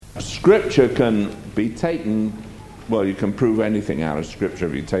Scripture can be taken, well, you can prove anything out of Scripture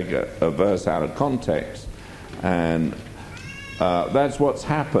if you take a verse out of context. And that's what's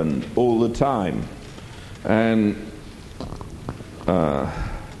happened all the time. And I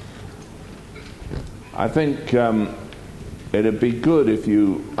think it'd be good if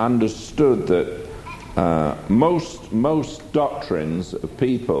you understood that most doctrines of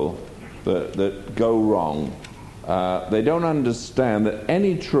people that go wrong, they don't understand that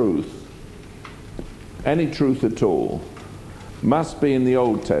any truth at all must be in the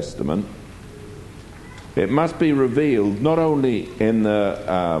Old Testament. It must be revealed not only in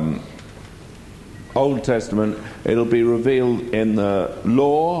the Old Testament, it'll be revealed in the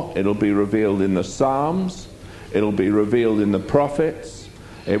law, it'll be revealed in the Psalms, it'll be revealed in the prophets,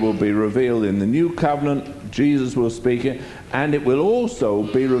 it will be revealed in the New Covenant, Jesus will speak it, and it will also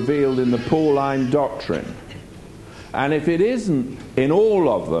be revealed in the Pauline doctrine. And if it isn't in all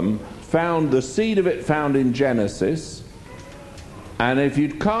of them, the seed of it found in Genesis, and if you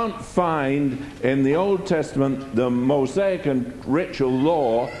can't find in the Old Testament the Mosaic and ritual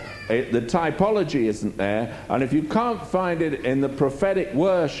law, the typology isn't there, and if you can't find it in the prophetic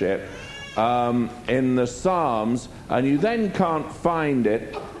worship, in the Psalms, and you then can't find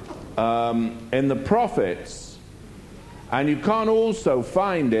it in the prophets, and you can't also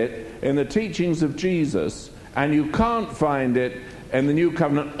find it in the teachings of Jesus, and you can't find it in the New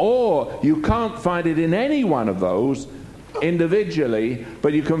Covenant, or you can't find it in any one of those individually,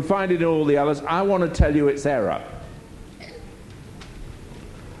 but you can find it in all the others, I want to tell you it's error.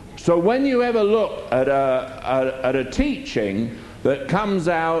 So when you ever look at a teaching that comes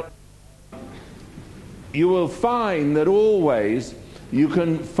out, you will find that always you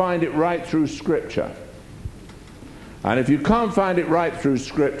can find it right through Scripture. And if you can't find it right through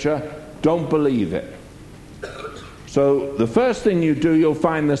Scripture, don't believe it. So the first thing you do, you'll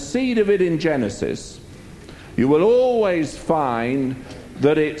find the seed of it in Genesis. You will always find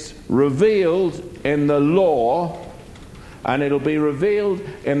that it's revealed in the law, and it'll be revealed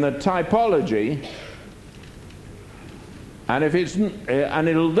in the typology, and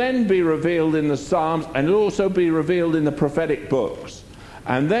it'll then be revealed in the Psalms, and it'll also be revealed in the prophetic books.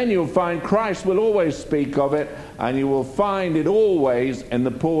 And then you'll find Christ will always speak of it, and you will find it always in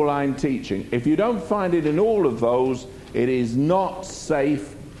the Pauline teaching. If you don't find it in all of those, it is not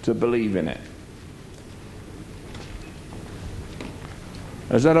safe to believe in it.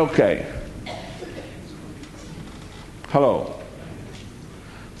 Is that okay? Hello.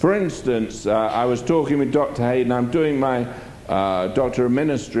 For instance, I was talking with Dr. Hayden. I'm doing my Doctor of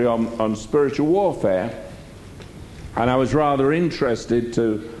Ministry on spiritual warfare, and I was rather interested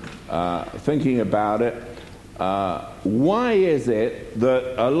to thinking about it. Why is it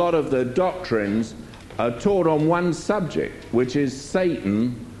that a lot of the doctrines are taught on one subject, which is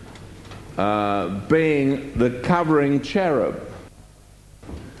Satan being the covering cherub?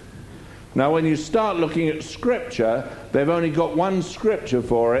 Now, when you start looking at Scripture, they've only got one Scripture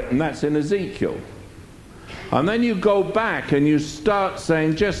for it, and that's in Ezekiel. And then you go back and you start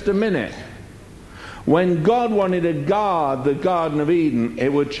saying, just a minute. When God wanted to guard the Garden of Eden,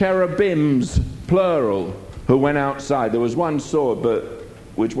 it were cherubims, plural, who went outside. There was one sword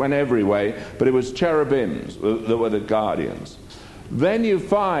which went every way, but it was cherubims that were the guardians. Then you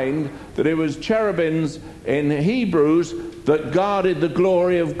find that it was cherubims in Hebrews that guarded the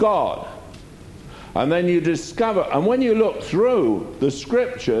glory of God. And then you discover, and when you look through the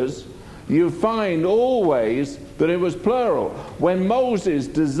Scriptures, you find always that it was plural. When Moses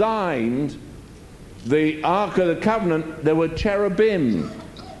designed the Ark of the Covenant, there were cherubim.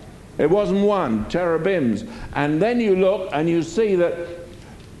 It wasn't one, cherubims. And then you look and you see that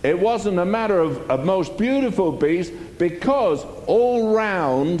it wasn't a matter of most beautiful beast, because all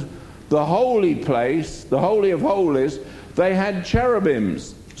round the holy place, the Holy of Holies, they had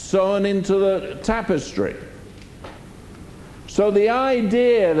cherubims sewn into the tapestry. So the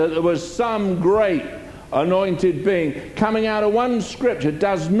idea that there was some great anointed being coming out of one Scripture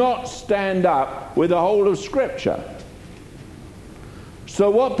does not stand up with the whole of Scripture.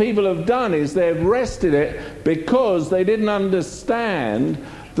 So what people have done is they've wrested it because they didn't understand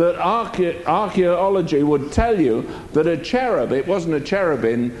that archaeology would tell you that a cherub, it wasn't a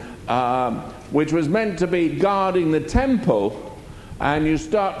cherubim, which was meant to be guarding the temple, and you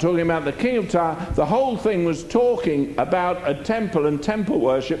start talking about the King of Tyre, the whole thing was talking about a temple and temple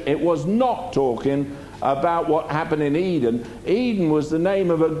worship. It was not talking about what happened in Eden. Eden was the name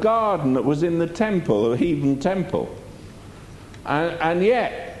of a garden that was in the temple, a heathen temple. And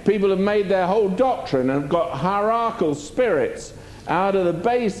yet, people have made their whole doctrine and have got hierarchical spirits out of the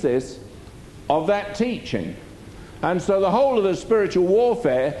basis of that teaching. And so the whole of the spiritual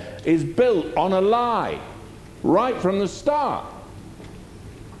warfare is built on a lie right from the start.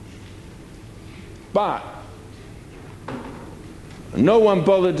 But no one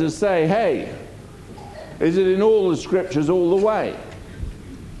bothered to say, hey, is it in all the scriptures all the way?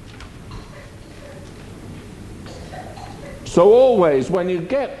 So always when you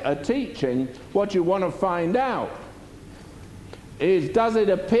get a teaching, what you want to find out is, does it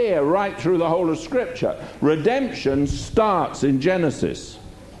appear right through the whole of Scripture? Redemption starts in Genesis.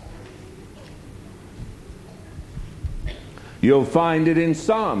 You'll find it in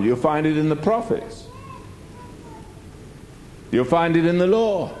Psalm. You'll find it in the prophets. You'll find it in the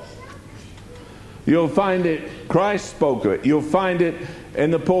law. You'll find it, Christ spoke of it. You'll find it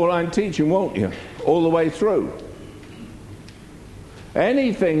in the Pauline teaching, won't you? All the way through.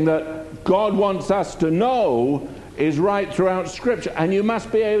 Anything that God wants us to know is right throughout Scripture, and you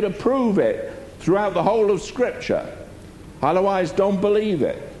must be able to prove it throughout the whole of Scripture. Otherwise, don't believe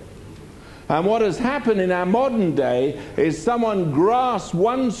it. And what has happened in our modern day is someone grasps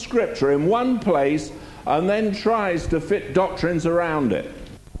one Scripture in one place and then tries to fit doctrines around it.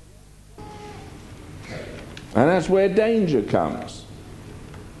 And that's where danger comes.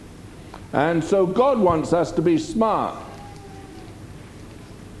 And so God wants us to be smart,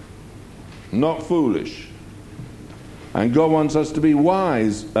 not foolish. And God wants us to be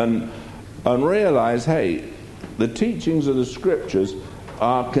wise and realize, hey, the teachings of the Scriptures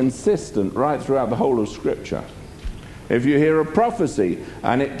are consistent right throughout the whole of Scripture. If you hear a prophecy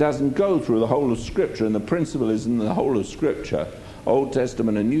and it doesn't go through the whole of Scripture and the principle is in the whole of Scripture, Old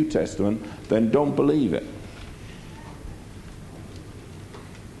Testament and New Testament, then don't believe it.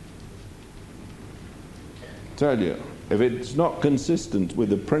 Tell you, if it's not consistent with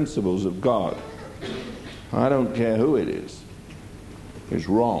the principles of God, I don't care who it is, it's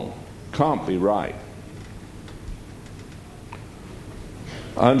wrong. Can't be right.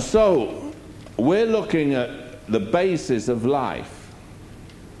 And so we're looking at the basis of life.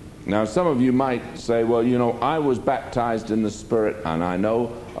 Now some of you might say, well, you know, I was baptized in the Spirit, and I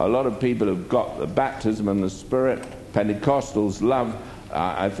know a lot of people have got the baptism in the Spirit. Pentecostals love,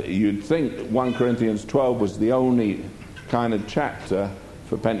 you'd think 1 Corinthians 12 was the only kind of chapter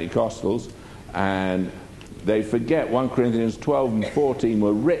for Pentecostals, and they forget 1 Corinthians 12 and 14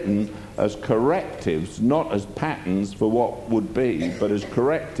 were written as correctives, not as patterns for what would be, but as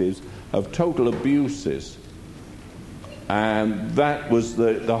correctives of total abuses. And that was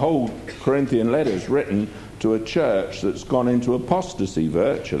the whole Corinthian letters written to a church that's gone into apostasy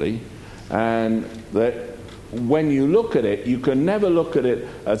virtually. And that when you look at it, you can never look at it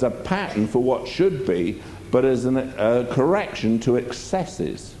as a pattern for what should be, but as a correction to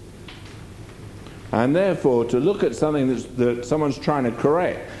excesses. And therefore, to look at something that someone's trying to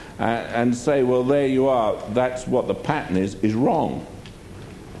correct and say, well, there you are, that's what the pattern is wrong.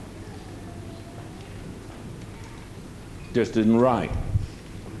 Just isn't right.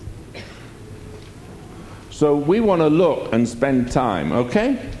 So we want to look and spend time,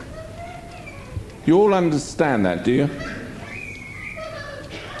 okay? You all understand that, do you?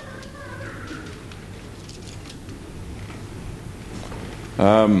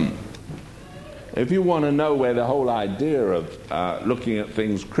 If you want to know where the whole idea of looking at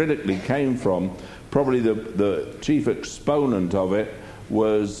things critically came from, probably the chief exponent of it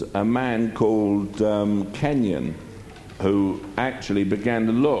was a man called Kenyon, who actually began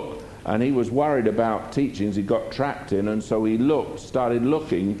to look, and he was worried about teachings he got trapped in, and so he started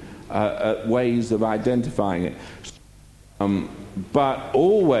looking at ways of identifying it. But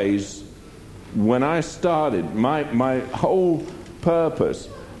always, when I started, my whole purpose,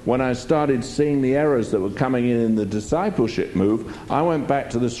 when I started seeing the errors that were coming in the discipleship move, I went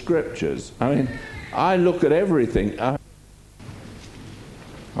back to the Scriptures. I mean, I look at everything.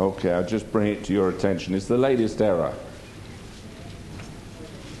 Okay, I'll just bring it to your attention. It's the latest error.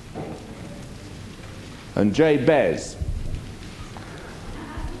 And Jabez.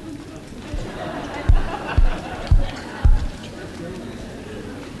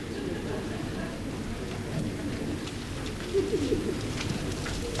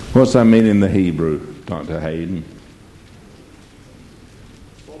 What's that mean in the Hebrew, Dr. Hayden?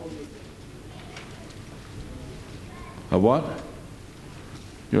 A what?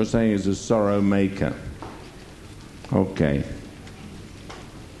 You're saying it's a sorrow maker. Okay.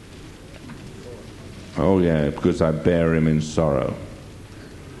 Oh yeah, because I bear him in sorrow.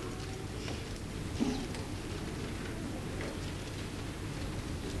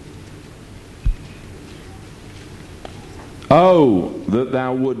 Oh, that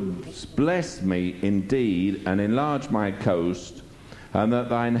thou wouldst bless me indeed, and enlarge my coast, and that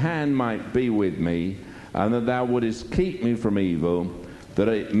thine hand might be with me, and that thou wouldest keep me from evil, that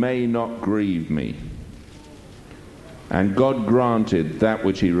it may not grieve me. And God granted that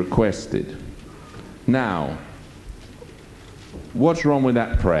which he requested. Now, what's wrong with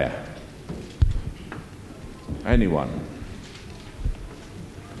that prayer? Anyone?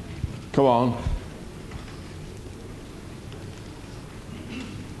 Come on.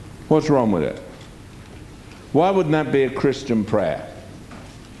 What's wrong with it? Why wouldn't that be a Christian prayer?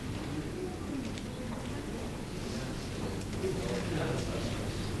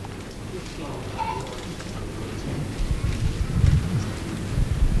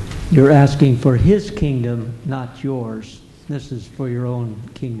 You're asking for his kingdom, not yours. This is for your own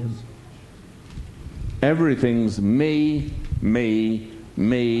kingdom. Everything's me, me,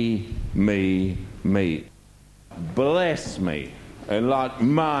 me, me, me. Bless me, and like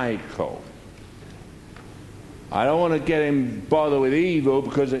Michael. I don't want to get him bothered with evil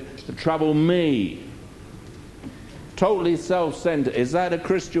because it'll trouble me. Totally self-centered. Is that a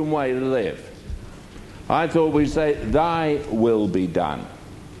Christian way to live? I thought we'd say, thy will be done.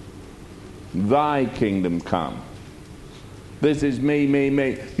 Thy kingdom come. This is me, me,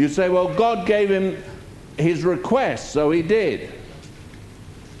 me. You say, well, God gave him his request, so he did.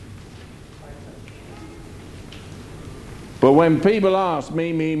 But when people ask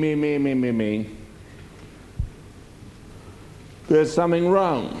me, me, me, me, me, me, me, there's something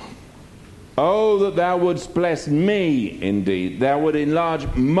wrong. Oh, that thou wouldst bless me indeed. Thou would enlarge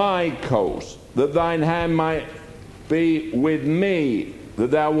my coast, that thine hand might be with me,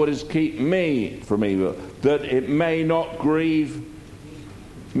 that thou wouldest keep me from evil, that it may not grieve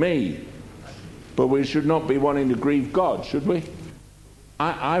me. But we should not be wanting to grieve God, should we?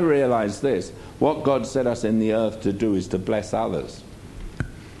 I realize this. What God set us in the earth to do is to bless others.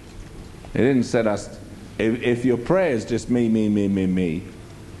 He didn't set us... If your prayer is just me, me, me, me, me,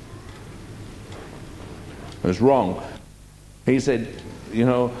 it's wrong. He said, you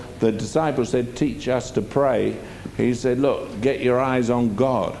know, the disciples said, teach us to pray. He said, look, get your eyes on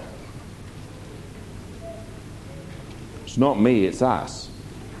God. It's not me, it's us.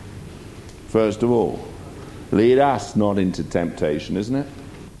 First of all, lead us not into temptation, isn't it?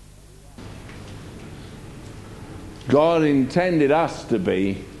 God intended us to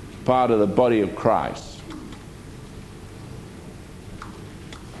be part of the body of Christ.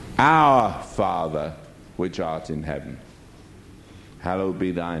 Our Father, which art in heaven, hallowed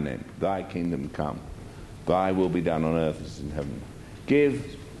be thy name. Thy kingdom come. Thy will be done on earth as in heaven.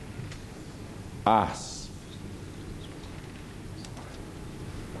 Give us.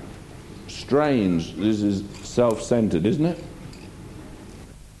 Strange, this is self-centered, isn't it?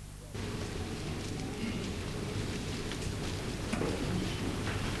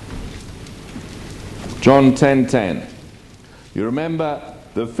 John 10:10. You remember,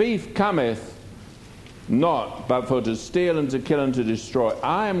 the thief cometh not but for to steal and to kill and to destroy.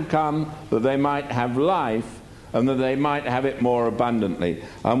 I am come that they might have life and that they might have it more abundantly.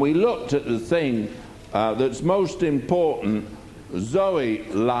 And we looked at the thing that's most important. Zoe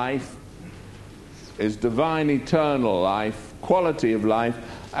life is divine eternal life, quality of life.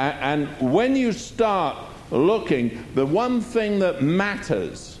 And when you start looking, the one thing that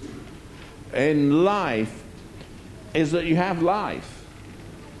matters in life is that you have life.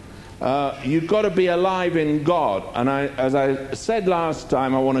 You've got to be alive in God. And as I said last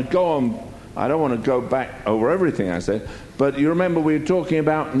time, I want to go on. I don't want to go back over everything I said, but you remember we were talking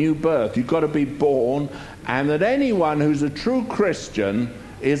about new birth. You've got to be born, and that anyone who's a true Christian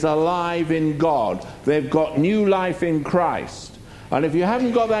is alive in God. They've got new life in Christ. And if you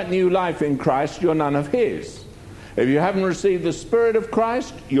haven't got that new life in Christ, you're none of his. If you haven't received the Spirit of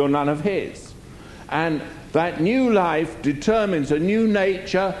Christ, you're none of his. And that new life determines a new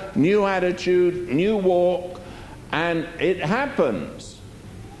nature, new attitude, new walk, and it happens.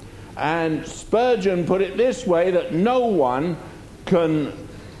 And Spurgeon put it this way, that no one can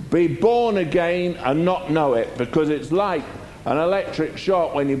be born again and not know it, because it's like an electric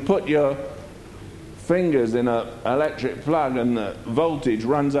shock when you put your fingers in an electric plug and the voltage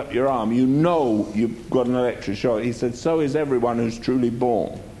runs up your arm. You know you've got an electric shock. He said, so is everyone who's truly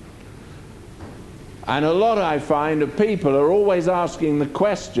born. And a lot, I find, of people are always asking the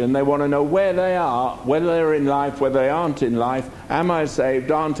question, they want to know where they are, whether they're in life, whether they aren't in life. Am I saved?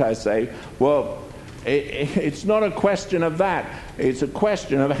 Aren't I saved? Well, it's not a question of that. It's a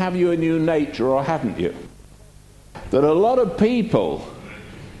question of, have you a new nature or haven't you? That a lot of people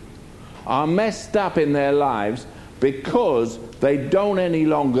are messed up in their lives because they don't any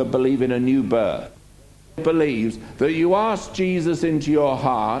longer believe in a new birth. Believes that you ask Jesus into your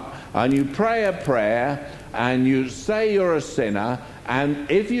heart and you pray a prayer and you say you're a sinner and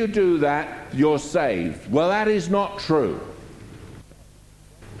if you do that, you're saved. Well, that is not true.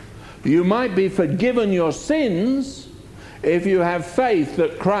 You might be forgiven your sins if you have faith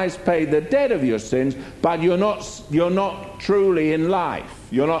that Christ paid the debt of your sins, but you're not truly in life.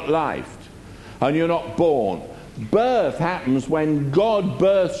 You're not lifed, and you're not born. Birth happens when God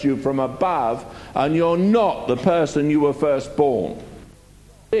births you from above, and you're not the person you were first born.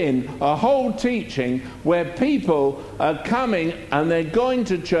 In a whole teaching where people are coming and they're going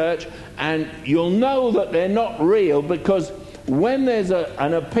to church, and you'll know that they're not real, because when there's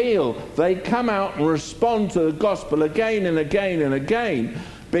an appeal, they come out and respond to the gospel again and again and again,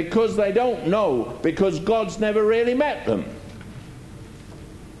 because they don't know, because God's never really met them.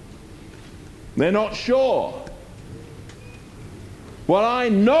 They're not sure. Well, I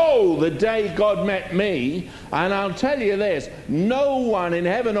know the day God met me, and I'll tell you this, no one in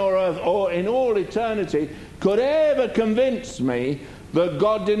heaven or earth or in all eternity could ever convince me that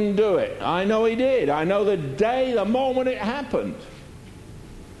God didn't do it. I know he did. I know the day, the moment it happened.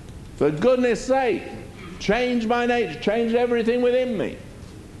 For goodness sake, changed my nature, changed everything within me.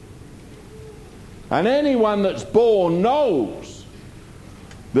 And anyone that's born knows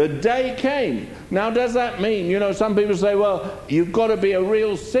the day came. Now, does that mean, some people say, well, you've got to be a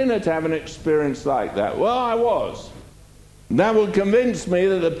real sinner to have an experience like that. Well, I was. That would convince me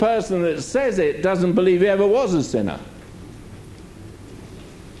that the person that says it doesn't believe he ever was a sinner.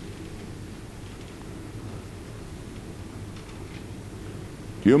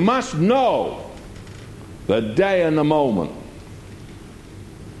 You must know the day and the moment.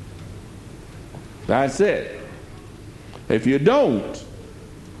 That's it. If you don't,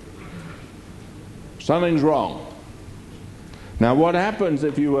 something's wrong. Now, what happens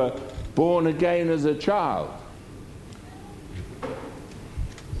if you were born again as a child?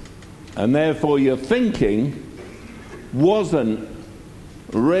 And therefore your thinking wasn't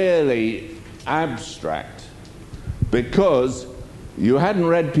really abstract, because you hadn't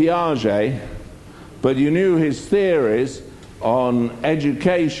read Piaget, but you knew his theories on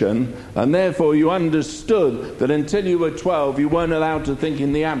education, and therefore you understood that until you were 12 you weren't allowed to think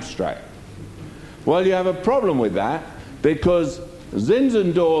in the abstract. Well, you have a problem with that, because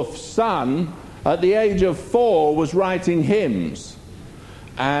Zinzendorf's son at the age of 4 was writing hymns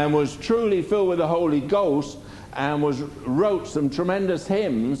and was truly filled with the Holy Ghost, and wrote some tremendous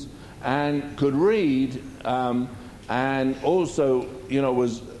hymns and could read, and also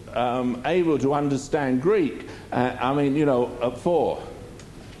was able to understand Greek, at 4.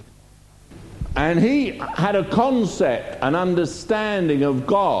 And he had a concept, an understanding of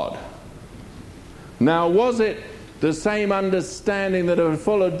God. Now, was it the same understanding that a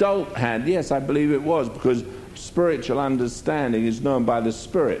full adult had? Yes, I believe it was, because spiritual understanding is known by the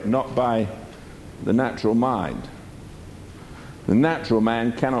Spirit, not by the natural mind. The natural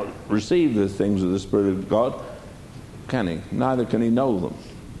man cannot receive the things of the Spirit of God, can he? Neither can he know them.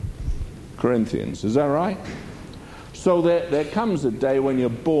 Corinthians, is that right? So there comes a day when you're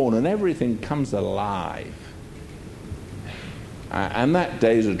born and everything comes alive. And that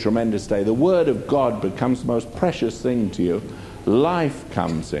day is a tremendous day. The Word of God becomes the most precious thing to you. Life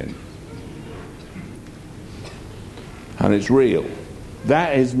comes in. And it's real.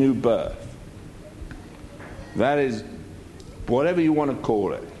 That is new birth. That is whatever you want to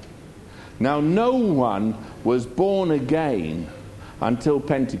call it. Now, no one was born again until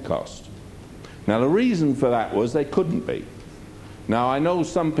Pentecost. Now, the reason for that was they couldn't be. Now, I know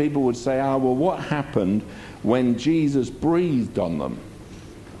some people would say, well, what happened when Jesus breathed on them?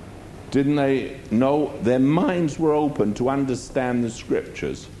 Didn't they know? Their minds were open to understand the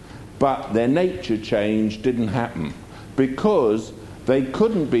Scriptures, but their nature change didn't happen because they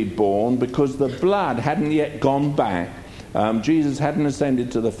couldn't be born, because the blood hadn't yet gone back. Jesus hadn't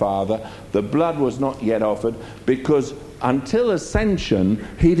ascended to the Father. The blood was not yet offered, because until ascension,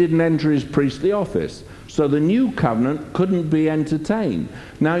 he didn't enter his priestly office. So the new covenant couldn't be entertained.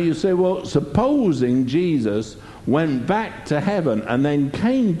 Now you say, well, supposing Jesus went back to heaven and then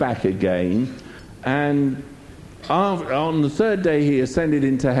came back again, and on the third day he ascended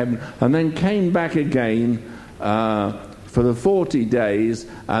into heaven and then came back again for the 40 days,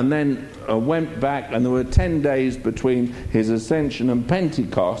 and then went back, and there were 10 days between his ascension and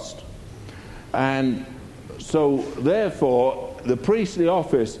Pentecost. And so therefore the priestly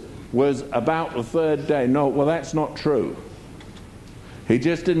office was about the third day. No, well, that's not true. He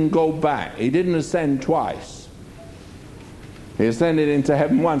just didn't go back. He didn't ascend twice. He ascended into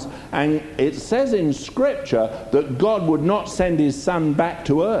heaven once. And it says in Scripture that God would not send his Son back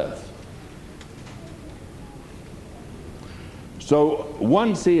to earth. So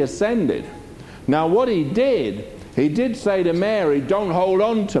once he ascended, now what he did He did say to Mary, don't hold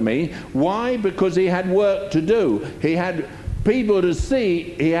on to me. Why? Because he had work to do. He had people to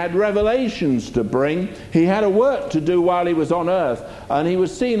see. He had revelations to bring. He had a work to do while he was on earth. And he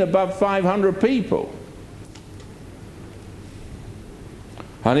was seen above 500 people.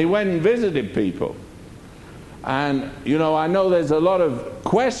 And he went and visited people. And, you know, I know there's a lot of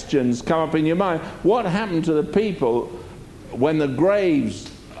questions come up in your mind. What happened to the people when the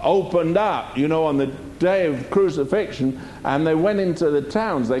graves opened up, you know, on the day of crucifixion, and they went into the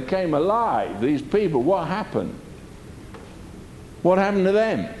towns? They came alive, these people. What happened? What happened to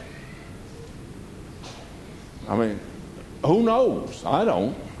them? I mean, who knows? I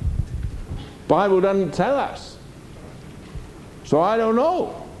don't. Bible doesn't tell us. So I don't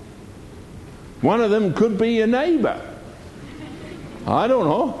know. One of them could be your neighbor. I don't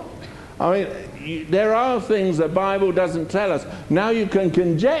know. I mean, there are things the Bible doesn't tell us. Now you can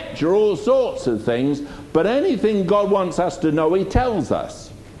conjecture all sorts of things, but anything God wants us to know, he tells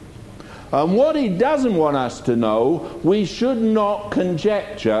us. And what he doesn't want us to know, we should not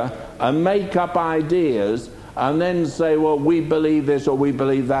conjecture and make up ideas and then say, well, we believe this or we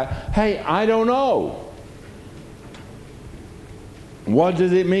believe that. Hey, I don't know. What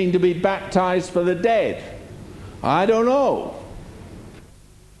does it mean to be baptized for the dead? I don't know.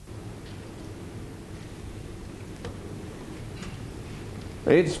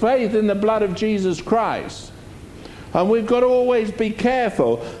 It's faith in the blood of Jesus Christ. And we've got to always be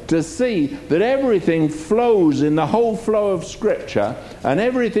careful to see that everything flows in the whole flow of Scripture, and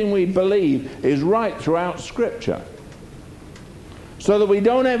everything we believe is right throughout Scripture. So that we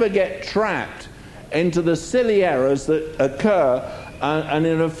don't ever get trapped into the silly errors that occur. And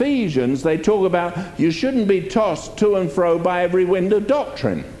in Ephesians, they talk about you shouldn't be tossed to and fro by every wind of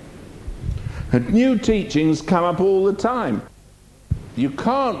doctrine. And new teachings come up all the time. You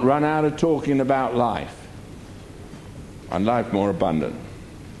can't run out of talking about life, and life more abundant.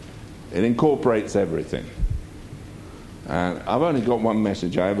 It incorporates everything. And I've only got one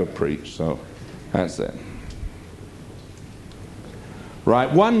message I ever preach, so that's it. Right,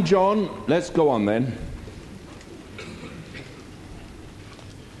 1 John, let's go on then.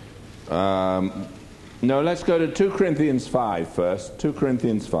 No, let's go to 2 Corinthians 5 first. 2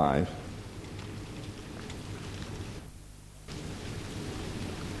 Corinthians 5.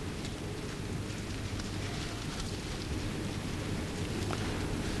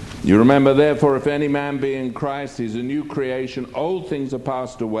 You remember, therefore, if any man be in Christ, he is a new creation. Old things are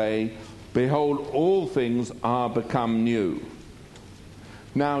passed away. Behold, all things are become new.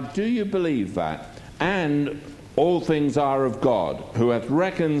 Now, do you believe that? And all things are of God, who hath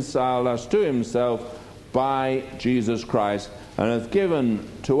reconciled us to himself by Jesus Christ, and hath given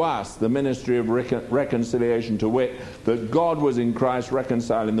to us the ministry of reconciliation, to wit, that God was in Christ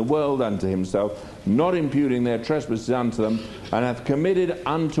reconciling the world unto himself, not imputing their trespasses unto them, and hath committed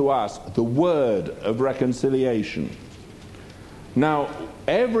unto us the word of reconciliation. Now,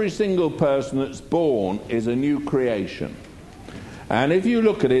 every single person that's born is a new creation. And if you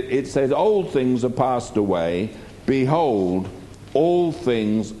look at it, it says, old things are passed away. Behold, all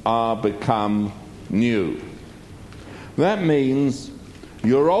things are become new. That means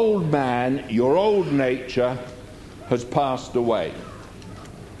your old man, your old nature has passed away.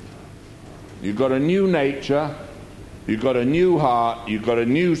 You've got a new nature, you've got a new heart, you've got a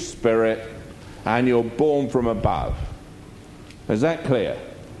new spirit, and you're born from above. Is that clear?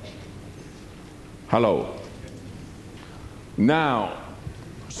 Hello. Now,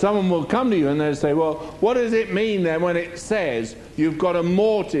 someone will come to you and they'll say, well, what does it mean then when it says you've got to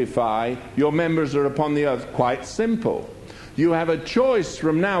mortify your members that are upon the earth? Quite simple. You have a choice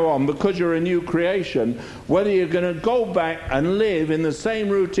from now on, because you're a new creation, whether you're going to go back and live in the same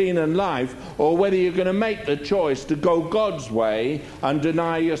routine and life, or whether you're going to make the choice to go God's way and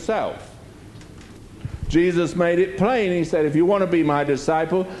deny yourself. Jesus made it plain. He said, if you want to be my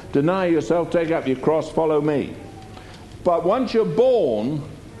disciple, deny yourself, take up your cross, follow me. But once you're born,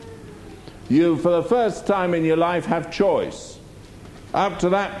 you, for the first time in your life, have choice. Up to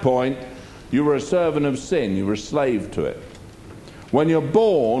that point, you were a servant of sin. You were a slave to it. When you're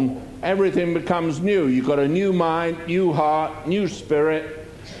born, everything becomes new. You've got a new mind, new heart, new spirit,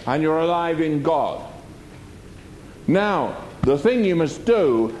 and you're alive in God. Now, the thing you must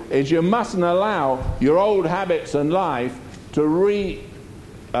do is you mustn't allow your old habits and life to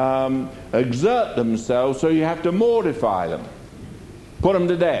exert themselves, so you have to mortify them. Put them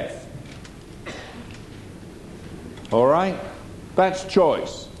to death. All right? That's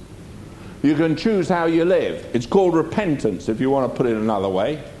choice. You can choose how you live. It's called repentance, if you want to put it another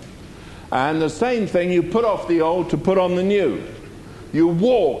way. And the same thing, you put off the old to put on the new. You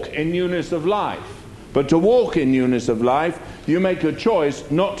walk in newness of life. But to walk in newness of life, you make a choice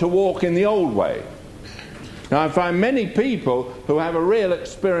not to walk in the old way. Now, I find many people who have a real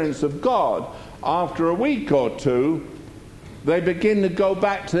experience of God, after a week or two, they begin to go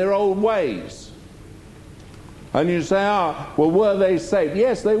back to their old ways. And you say, well, were they saved?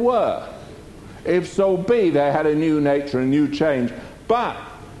 Yes, they were. If so be, they had a new nature, a new change. But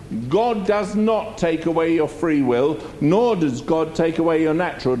God does not take away your free will, nor does God take away your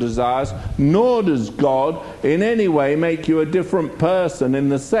natural desires, nor does God in any way make you a different person in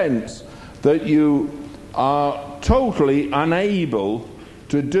the sense that you are totally unable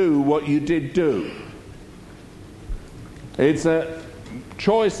to do what you did do. It's a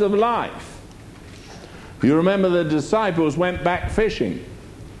choice of life. You remember the disciples went back fishing.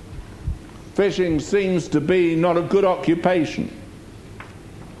 Fishing seems to be not a good occupation.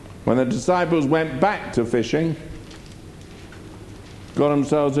 When the disciples went back to fishing, got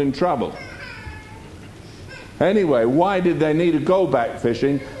themselves in trouble. Anyway, why did they need to go back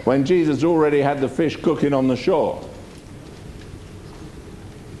fishing when Jesus already had the fish cooking on the shore?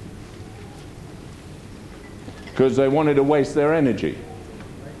 Because they wanted to waste their energy.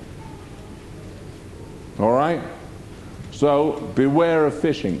 All right? So, beware of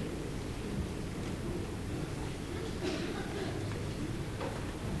fishing.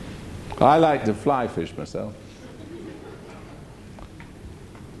 I like to fly fish myself.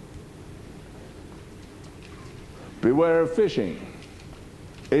 Beware of fishing.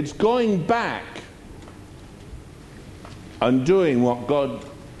 It's going back and doing what God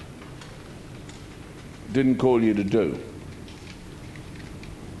didn't call you to do.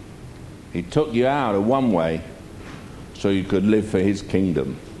 He took you out of one way so you could live for his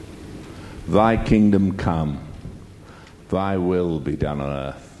kingdom. Thy kingdom come, thy will be done on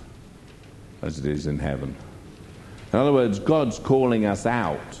earth as it is in heaven. In other words, God's calling us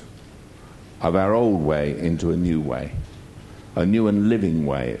out of our old way into a new way, a new and living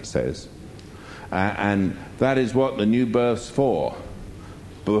way, it says. And that is what the new birth's for.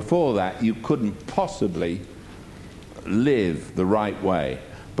 Before that, you couldn't possibly live the right way.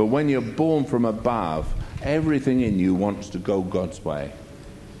 But when you're born from above, everything in you wants to go God's way,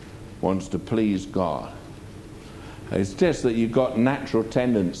 wants to please God. It's just that you've got natural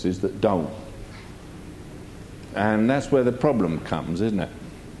tendencies that don't. And that's where the problem comes, isn't it?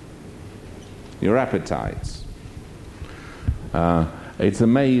 Your appetites. It's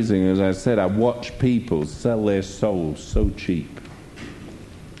amazing, as I said, I watch people sell their souls so cheap.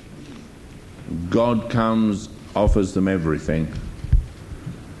 God comes, offers them everything,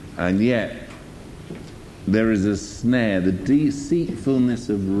 and yet there is a snare, the deceitfulness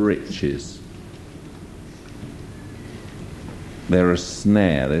of riches. They're a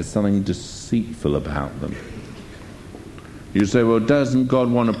snare, there's something deceitful about them. You say, well, doesn't God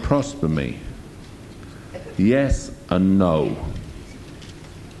want to prosper me? Yes and no.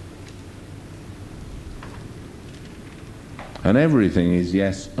 And everything is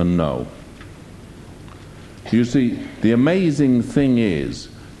yes and no. You see, the amazing thing is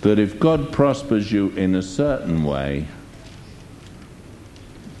that if God prospers you in a certain way,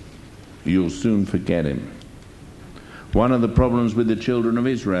 you'll soon forget him. One of the problems with the children of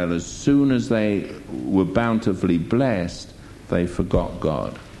Israel, as soon as they were bountifully blessed, they forgot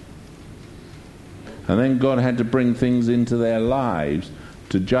God. And then God had to bring things into their lives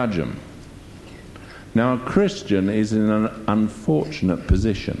to judge them. Now, a Christian is in an unfortunate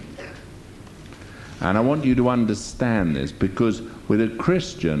position. And I want you to understand this, because with a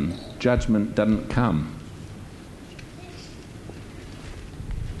Christian, judgment doesn't come.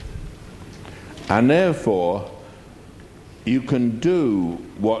 And therefore, you can do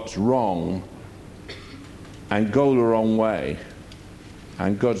what's wrong and go the wrong way,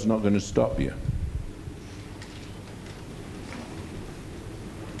 and God's not going to stop you.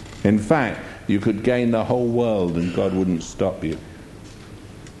 In fact, you could gain the whole world and God wouldn't stop you.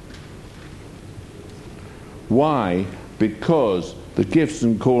 Why? Because the gifts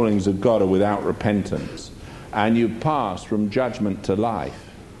and callings of God are without repentance, and you pass from judgment to life.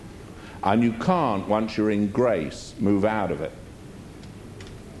 And you can't, once you're in grace, move out of it.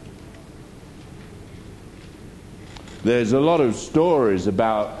 There's a lot of stories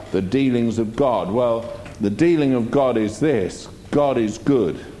about the dealings of God. Well, the dealing of God is this: God is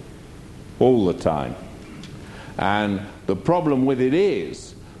good all the time. And the problem with it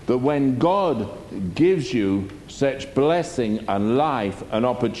is that when God gives you such blessing and life and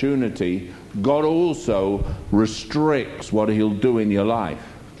opportunity, God also restricts what he'll do in your life.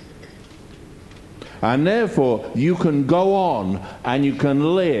 And therefore, you can go on and you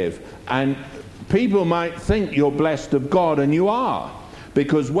can live, and people might think you're blessed of God, and you are.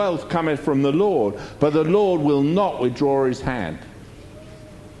 because wealth cometh from the Lord, but the Lord will not withdraw his hand.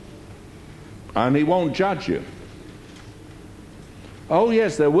 And he won't judge you. Oh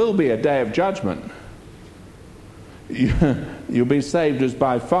yes, there will be a day of judgment. You'll be saved as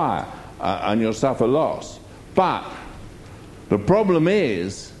by fire, and you'll suffer loss. But the problem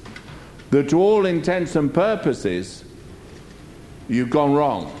is that to all intents and purposes, you've gone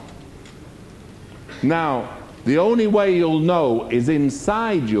wrong. Now, the only way you'll know is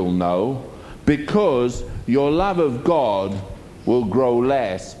inside you'll know, because your love of God will grow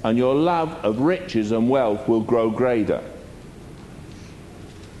less and your love of riches and wealth will grow greater.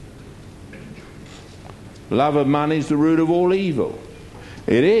 Love of money is the root of all evil.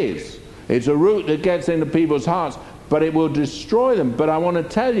 It is. It's a root that gets into people's hearts, but it will destroy them. But I want to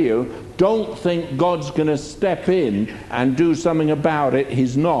tell you, don't think God's going to step in and do something about it.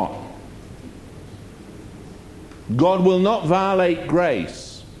 He's not. God will not violate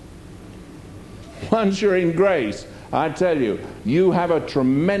grace. Once you're in grace, I tell you, you have a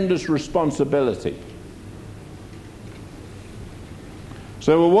tremendous responsibility.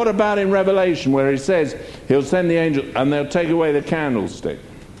 So well, what about in Revelation where he says he'll send the angel and they'll take away the candlestick?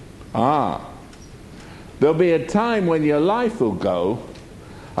 There'll be a time when your life will go,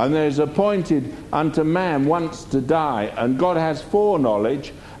 and there's appointed unto man once to die, and God has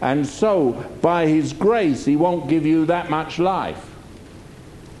foreknowledge, and so by his grace he won't give you that much life.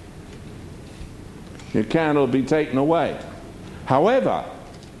 Your candle will be taken away. However,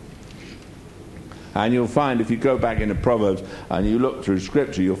 and you'll find if you go back into Proverbs and you look through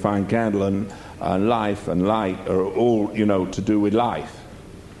Scripture, you'll find candle and life and light are all, to do with life.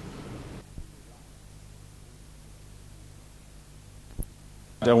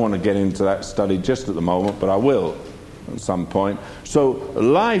 I don't want to get into that study just at the moment, but I will at some point. So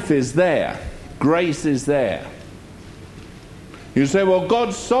life is there. Grace is there. You say, well,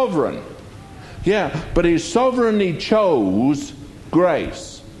 God's sovereign. Yeah, but he sovereignly chose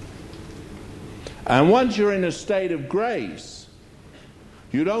grace. And once you're in a state of grace,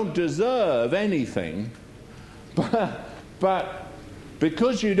 you don't deserve anything, but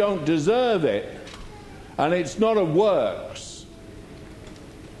because you don't deserve it, and it's not of works,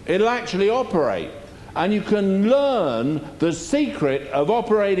 it'll actually operate. And you can learn the secret of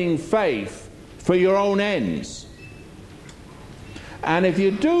operating faith for your own ends. And if you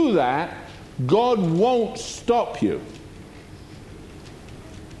do that, God won't stop you.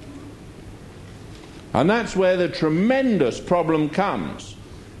 And that's where the tremendous problem comes.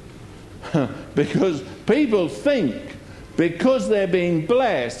 Because people think, because they're being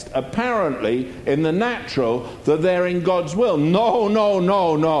blessed, apparently, in the natural, that they're in God's will. No, no,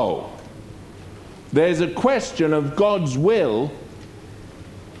 no, no. There's a question of God's will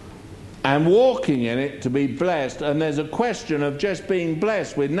and walking in it to be blessed, and there's a question of just being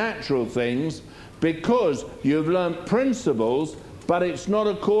blessed with natural things because you've learnt principles, but it's not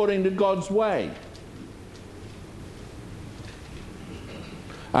according to God's way.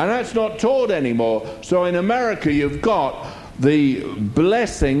 And that's not taught anymore. So in America you've got the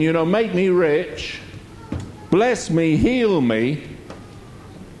blessing, make me rich, bless me, heal me.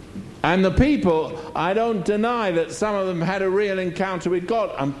 And the people, I don't deny that some of them had a real encounter with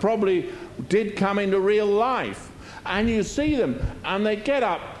God and probably did come into real life. And you see them, and they get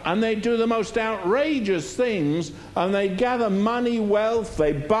up, and they do the most outrageous things, and they gather money, wealth,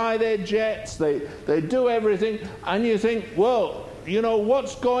 they buy their jets, they do everything, and you think, well,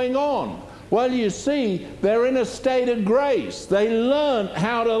 what's going on? Well, you see, they're in a state of grace. They learned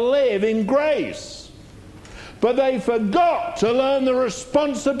how to live in grace. But they forgot to learn the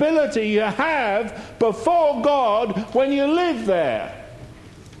responsibility you have before God when you live there.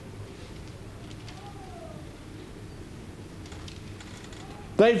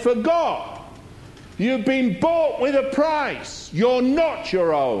 They forgot. You've been bought with a price. You're not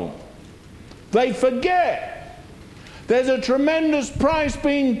your own. They forget. There's a tremendous price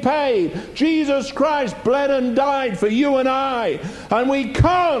being paid. Jesus Christ bled and died for you and I. And we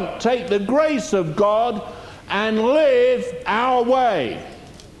can't take the grace of God and live our way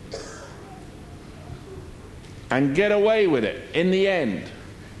and get away with it in the end.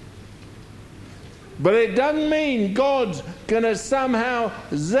 But it doesn't mean God's going to somehow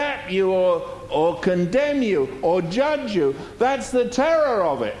zap you or condemn you or judge you. That's the terror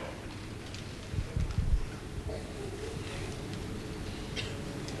of it.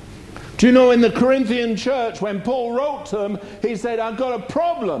 Do you know in the Corinthian church, when Paul wrote to them, he said, I've got a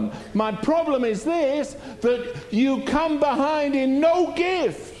problem. My problem is this, that you come behind in no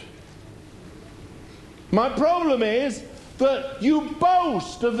gift. My problem is that you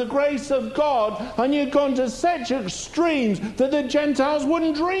boast of the grace of God and you've gone to such extremes that the Gentiles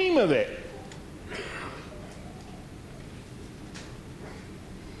wouldn't dream of it.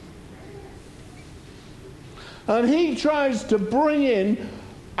 And he tries to bring in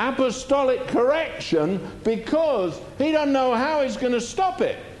apostolic correction because he doesn't know how he's going to stop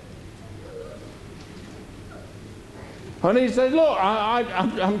it. And he says, look,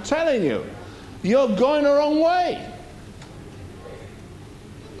 I'm telling you, you're going the wrong way.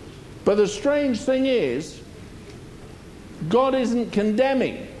 But the strange thing is, God isn't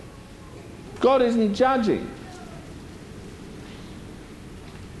condemning. God isn't judging.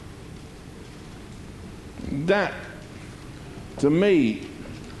 That, to me,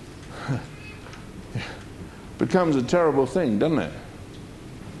 becomes a terrible thing, doesn't it?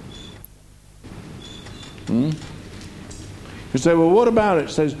 You say, well, what about it?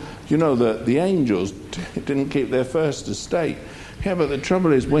 It says, you know, the angels didn't keep their first estate. Yeah, but the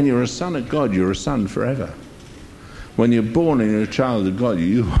trouble is, when you're a son of God, you're a son forever. When you're born and you're a child of God,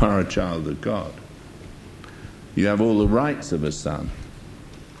 you are a child of God. You have all the rights of a son.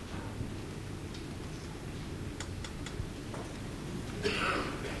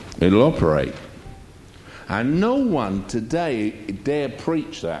 It'll operate. And no one today dare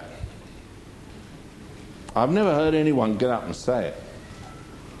preach that. I've never heard anyone get up and say it.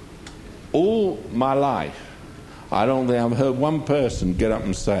 All my life, I don't think I've heard one person get up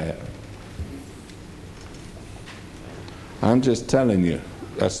and say it. I'm just telling you,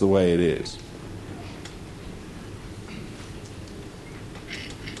 that's the way it is.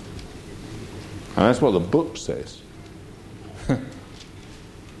 And that's what the book says.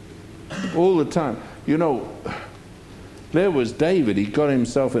 All the time. You know, there was David. He got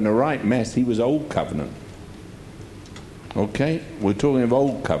himself in the right mess. He was old covenant. Okay? We're talking of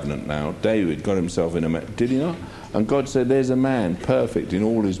old covenant now. David got himself in a mess. Did he not? And God said, there's a man perfect in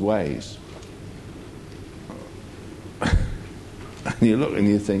all his ways. And you look and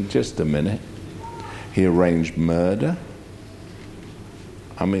you think, just a minute. He arranged murder.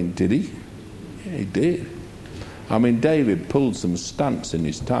 I mean, did he? Yeah, he did. I mean, David pulled some stunts in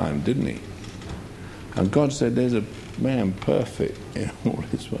his time, didn't he? And God said, there's a man perfect in all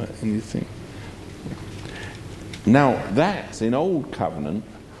his ways. And you think, now that's in old covenant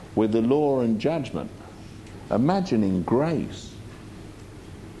with the law and judgment. Imagining grace.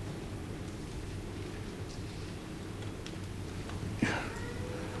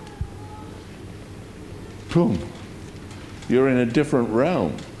 Boom. You're in a different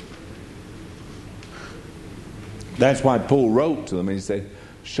realm. That's why Paul wrote to them. He said,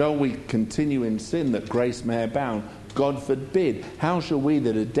 shall we continue in sin that grace may abound? God forbid. How shall we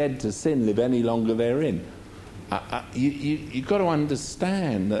that are dead to sin live any longer therein? You've got to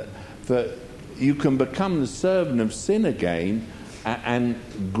understand that you can become the servant of sin again, and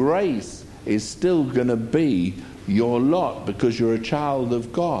grace is still going to be your lot because you're a child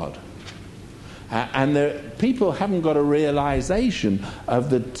of God. And people haven't got a realization of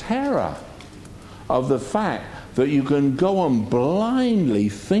the terror of the fact that you can go on blindly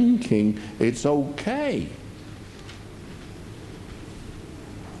thinking it's okay.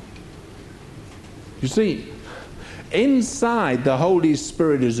 You see, inside the Holy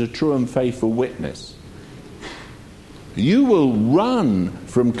Spirit is a true and faithful witness. You will run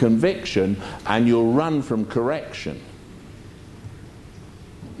from conviction and you'll run from correction.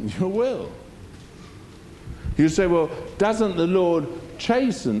 You will. You say, well, doesn't the Lord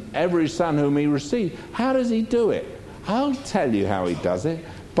chasten every son whom he receives? How does he do it? I'll tell you how he does it.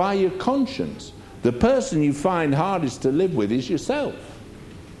 By your conscience. The person you find hardest to live with is yourself.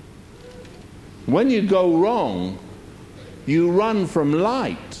 When you go wrong, you run from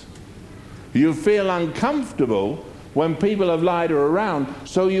light. You feel uncomfortable when people of light are around,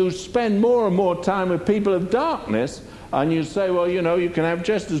 so you spend more and more time with people of darkness, and you say, well, you know, you can have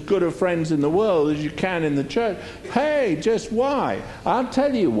just as good of friends in the world as you can in the church. Hey, just why? I'll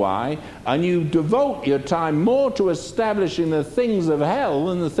tell you why. And you devote your time more to establishing the things of hell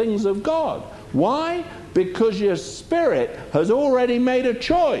than the things of God. Why? Because your spirit has already made a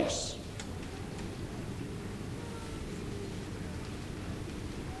choice.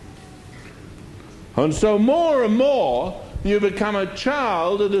 And so more and more you become a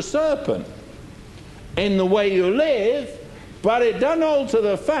child of the serpent in the way you live, but it doesn't alter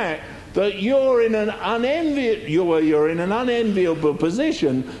the fact that you're in an unenviable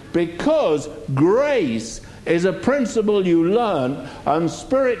position, because grace is a principle you learn, and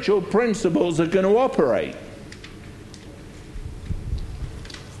spiritual principles are going to operate.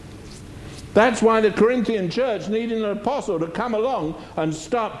 That's why the Corinthian church needed an apostle to come along and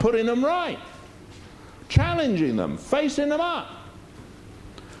start putting them right. challenging them, facing them up.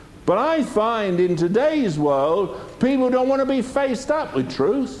 But I find in today's world, people don't want to be faced up with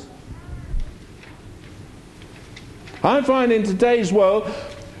truth. I find in today's world,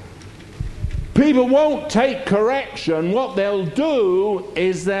 people won't take correction. What they'll do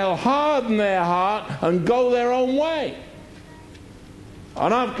is they'll harden their heart and go their own way.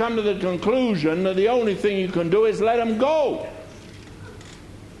 And I've come to the conclusion that the only thing you can do is let them go.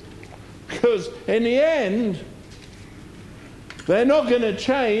 Because in the end, they're not going to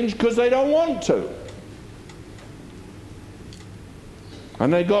change because they don't want to.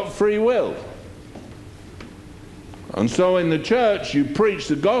 And they got free will. And so in the church, you preach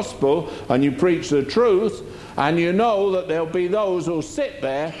the gospel and you preach the truth, and you know that there'll be those who'll sit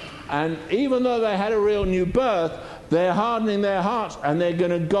there, and even though they had a real new birth, they're hardening their hearts and they're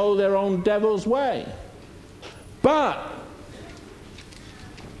going to go their own devil's way. But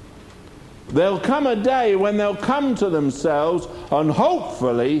there'll come a day when they'll come to themselves, and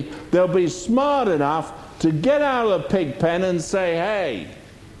hopefully they'll be smart enough to get out of the pig pen and say, hey,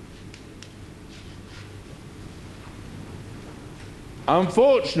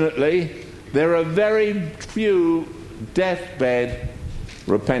 unfortunately, there are very few deathbed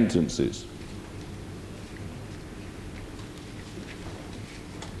repentances.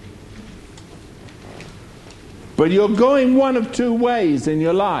 But you're going one of two ways in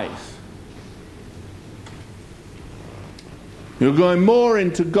your life. You're going more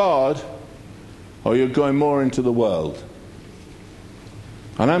into God, or you're going more into the world.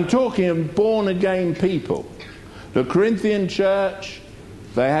 And I'm talking of born-again people. The Corinthian church,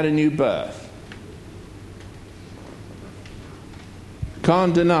 they had a new birth.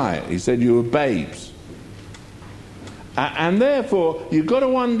 Can't deny it. He said you were babes. And therefore, you've got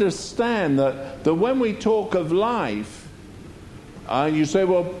to understand that when we talk of life, you say,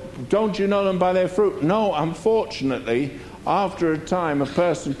 well, don't you know them by their fruit? No, unfortunately, after a time, a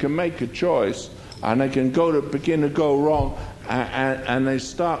person can make a choice and they can begin to go wrong, and they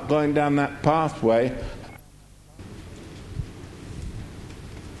start going down that pathway.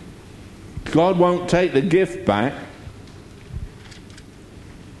 God won't take the gift back.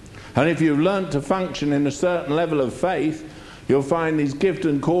 And if you've learnt to function in a certain level of faith, you'll find these gifts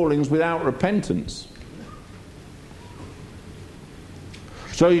and callings without repentance.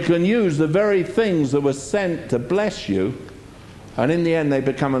 So you can use the very things that were sent to bless you, and in the end they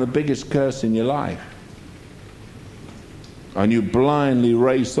become the biggest curse in your life. And you blindly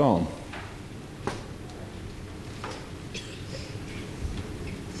race on.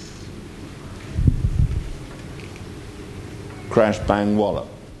 Crash, bang, wallop.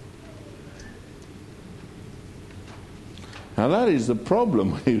 Now that is the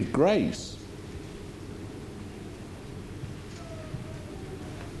problem with grace.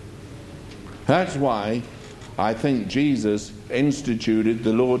 That's why I think Jesus instituted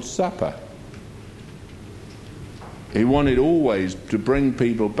the Lord's Supper. He wanted always to bring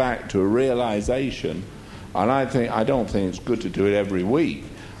people back to a realization, and I don't think it's good to do it every week,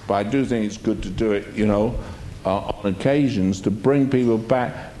 but I do think it's good to do it, on occasions, to bring people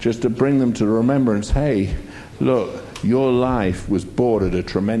back, just to bring them to remembrance. Hey, look, your life was bought at a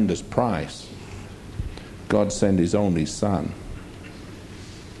tremendous price. God sent his only son.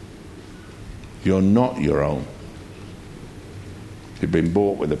 You're not your own. You've been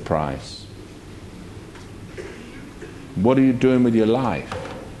bought with a price. What are you doing with your life?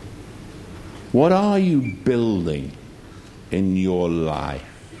 What are you building in your life?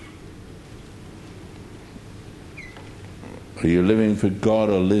 Are you living for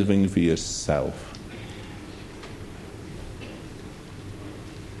God or living for yourself?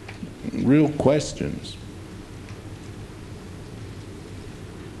 Real questions.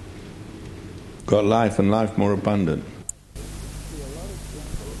 Got life and life more abundant.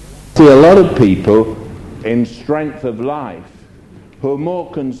 See a lot of people in strength of life who are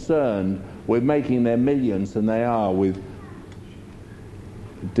more concerned with making their millions than they are with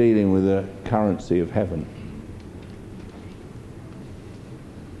dealing with the currency of heaven.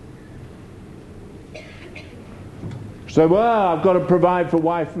 So, well, I've got to provide for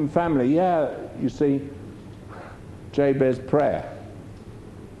wife and family. Yeah, you see, Jabez's prayer.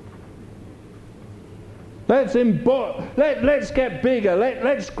 Let's get bigger.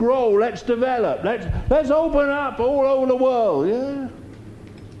 Let's grow. Let's develop. Let's open up all over the world. Yeah,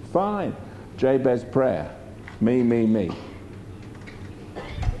 fine. Jabez's prayer. Me, me, me.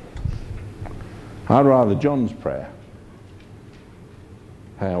 I'd rather John's prayer.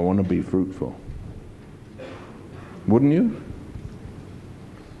 Hey, I want to be fruitful. Wouldn't you?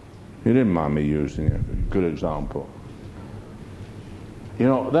 You didn't mind me using a good example.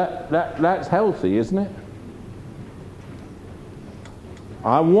 That's healthy, isn't it?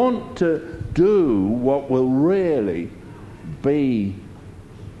 I want to do what will really be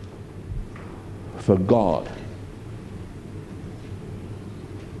for God.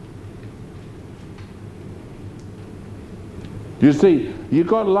 You see, you've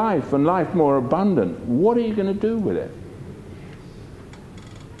got life and life more abundant. What are you going to do with it?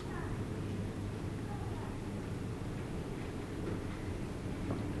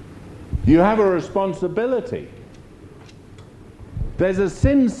 You have a responsibility. There's a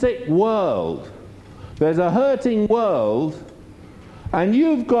sin-sick world. There's a hurting world, and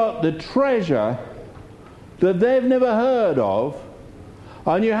you've got the treasure that they've never heard of,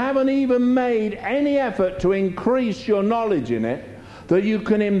 and you haven't even made any effort to increase your knowledge in it, that you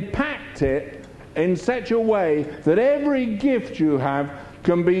can impact it in such a way that every gift you have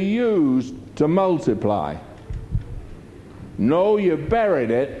can be used to multiply. No, you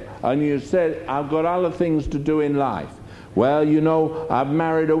buried it, and you said, I've got other things to do in life. Well, you know, I've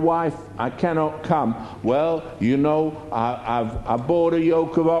married a wife, I cannot come. Well, you know, I bought a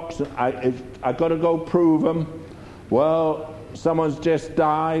yoke of oxen, I got to go prove them. Well, someone's just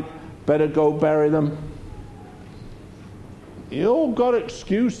died, better go bury them. You all got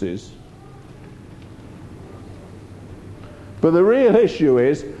excuses. But the real issue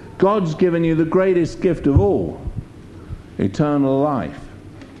is, God's given you the greatest gift of all, eternal life.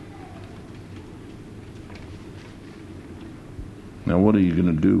 Now, what are you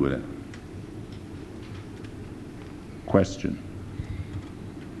going to do with it? Question.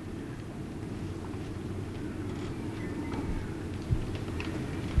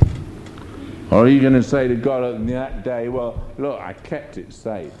 Or are you going to say to God on that day, well, look, I kept it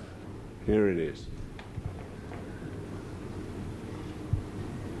safe. Here it is.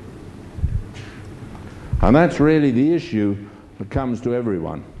 And that's really the issue that comes to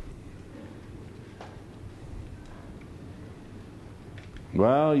everyone.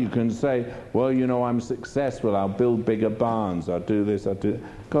 Well, you can say, well, you know, I'm successful, I'll build bigger barns, I'll do this, I'll do that.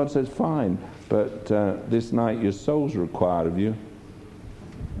 God says, fine, but this night your soul's required of you.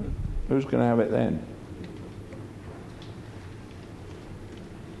 Who's going to have it then?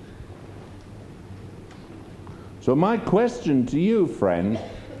 So my question to you, friend,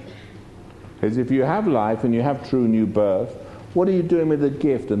 is if you have life and you have true new birth, what are you doing with the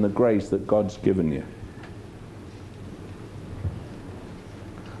gift and the grace that God's given you?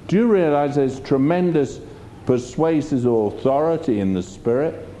 Do you realize there's tremendous persuasive authority in the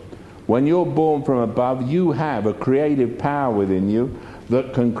Spirit? When you're born from above, you have a creative power within you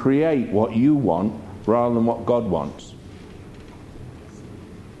that can create what you want rather than what God wants.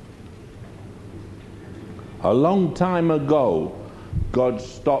 A long time ago, God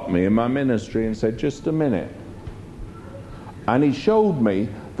stopped me in my ministry and said, just a minute. And he showed me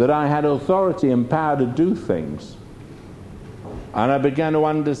that I had authority and power to do things. And I began to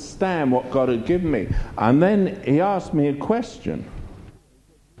understand what God had given me. And then he asked me a question.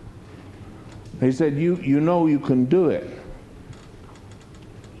 He said, you know you can do it.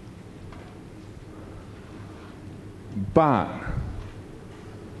 But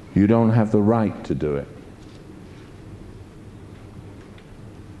you don't have the right to do it.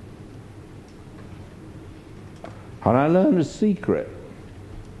 And I learned a secret.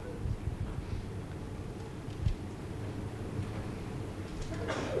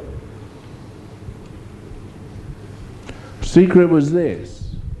 Secret was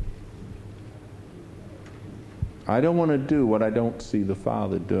this. I don't want to do what I don't see the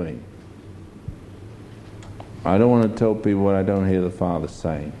Father doing. I don't want to tell people what I don't hear the Father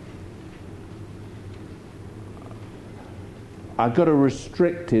saying. I've got a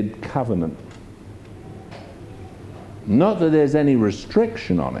restricted covenant. Not that there's any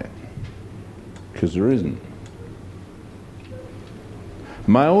restriction on it, because there isn't.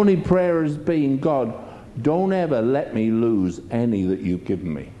 My only prayer has been, God, don't ever let me lose any that you've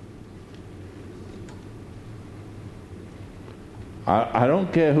given me. I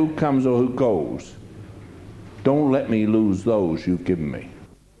don't care who comes or who goes. Don't let me lose those you've given me.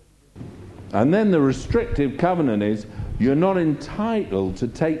 And then the restrictive covenant is, you're not entitled to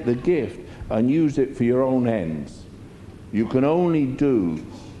take the gift and use it for your own ends. You can only do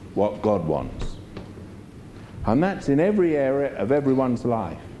what God wants. And that's in every area of everyone's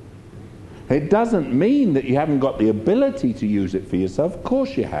life. It doesn't mean that you haven't got the ability to use it for yourself. Of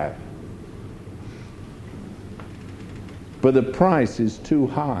course you have. But the price is too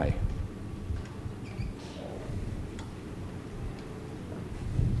high.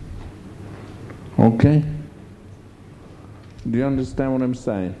 Okay? Do you understand what I'm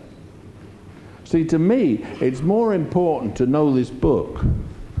saying? See, to me, it's more important to know this book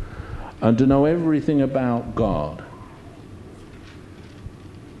and to know everything about God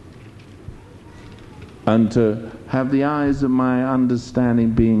and to have the eyes of my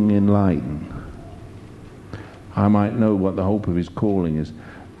understanding being enlightened. I might know what the hope of his calling is.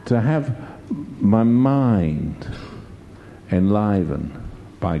 To have my mind enlivened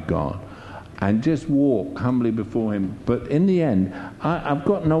by God and just walk humbly before him. But in the end, I've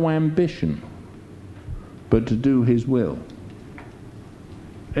got no ambition but to do his will.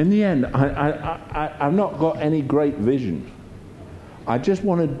 In the end, I've not got any great vision. I just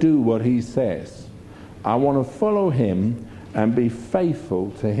want to do what he says. I want to follow him and be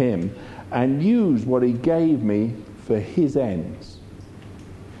faithful to him and use what he gave me for his ends.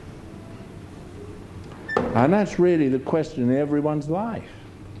 And that's really the question in everyone's life.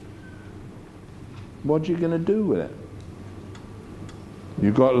 What are you going to do with it?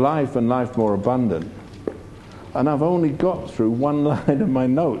 You've got life and life more abundant. And I've only got through one line of my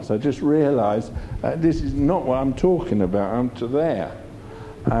notes. I just realised this is not what I'm talking about. I'm to there.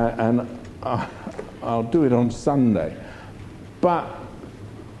 And I'll do it on Sunday. But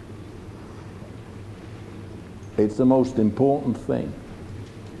it's the most important thing.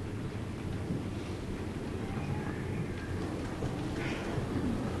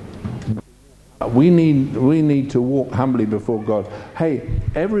 We need to walk humbly before God. Hey,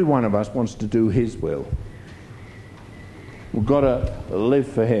 every one of us wants to do his will. We've got to live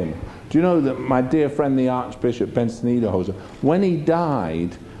for him. Do you know that my dear friend the Archbishop Benson Idahosa, when he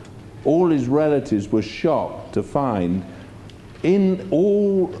died, all his relatives were shocked to find in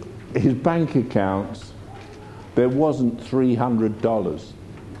all his bank accounts there wasn't $300.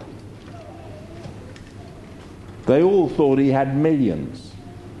 They all thought he had millions.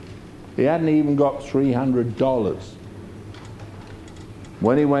 He hadn't even got $300.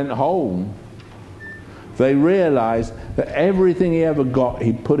 When he went home, they realized that everything he ever got,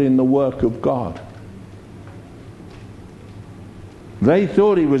 he put in the work of God. They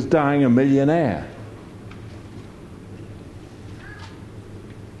thought he was dying a millionaire.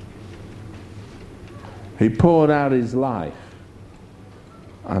 He poured out his life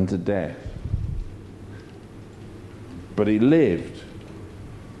unto death. But he lived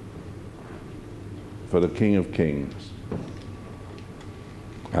for the King of Kings.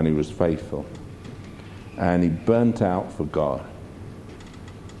 And he was faithful. And he burnt out for God.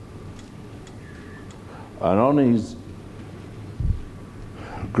 And on his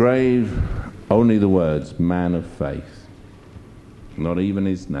grave, only the words, man of faith. Not even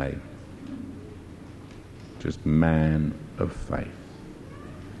his name. Just man of faith.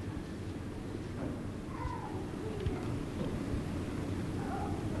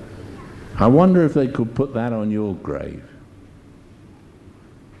 I wonder if they could put that on your grave.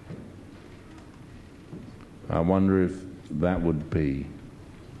 I wonder if that would be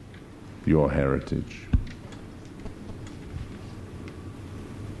your heritage.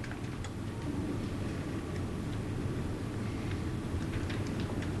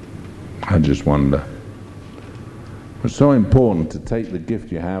 I just wonder. It's so important to take the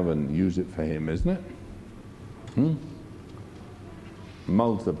gift you have and use it for him, isn't it?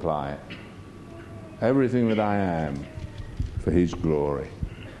 Multiply it. Everything that I am for his glory.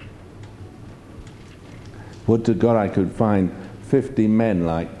 Would to God I could find 50 men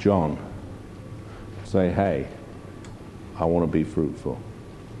like John. Say, hey, I want to be fruitful.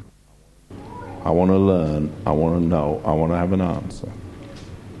 I want to learn. I want to know. I want to have an answer.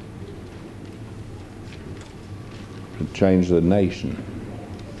 To change the nation.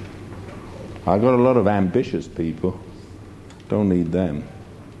 I've got a lot of ambitious people. Don't need them.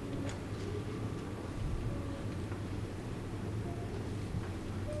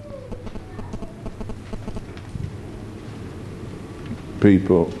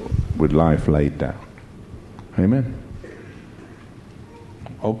 People with life laid down. Amen.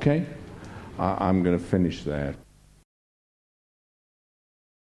 Okay, I'm going to finish there.